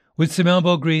 With some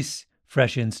elbow grease,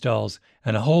 fresh installs,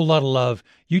 and a whole lot of love,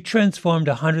 you transformed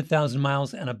 100,000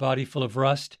 miles and a body full of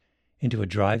rust into a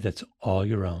drive that's all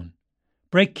your own.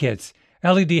 Brake kits,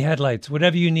 LED headlights,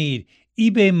 whatever you need,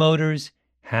 eBay Motors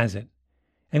has it.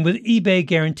 And with eBay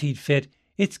Guaranteed Fit,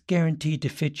 it's guaranteed to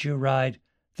fit your ride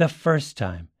the first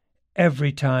time,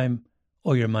 every time,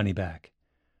 or your money back.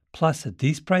 Plus, at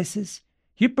these prices,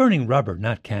 you're burning rubber,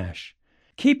 not cash.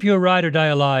 Keep your ride or die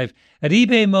alive at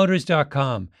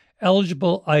ebaymotors.com.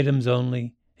 Eligible items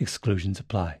only. Exclusions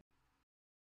apply.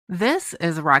 This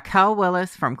is Raquel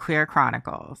Willis from Queer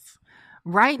Chronicles.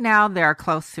 Right now, there are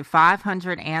close to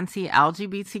 500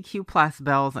 anti-LGBTQ+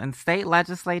 bills in state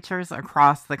legislatures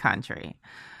across the country.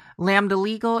 Lambda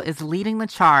Legal is leading the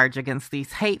charge against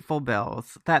these hateful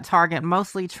bills that target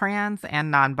mostly trans and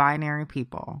non-binary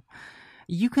people.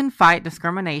 You can fight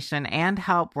discrimination and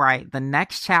help write the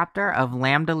next chapter of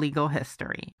Lambda Legal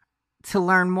history. To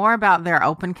learn more about their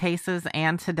open cases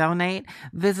and to donate,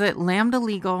 visit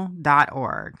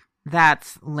lambdalegal.org.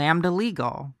 That's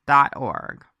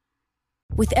lambdalegal.org.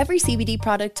 With every CBD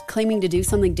product claiming to do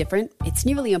something different, it's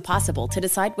nearly impossible to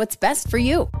decide what's best for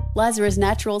you. Lazarus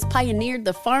Naturals pioneered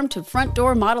the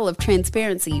farm-to-front-door model of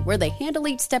transparency, where they handle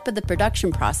each step of the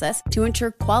production process to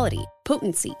ensure quality,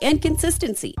 potency, and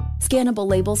consistency. Scannable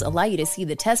labels allow you to see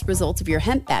the test results of your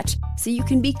hemp batch, so you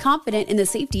can be confident in the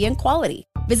safety and quality.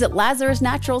 Visit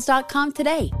LazarusNaturals.com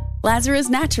today. Lazarus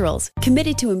Naturals,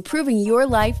 committed to improving your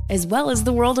life as well as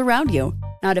the world around you.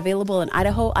 Not available in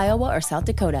Idaho, Iowa, or South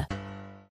Dakota.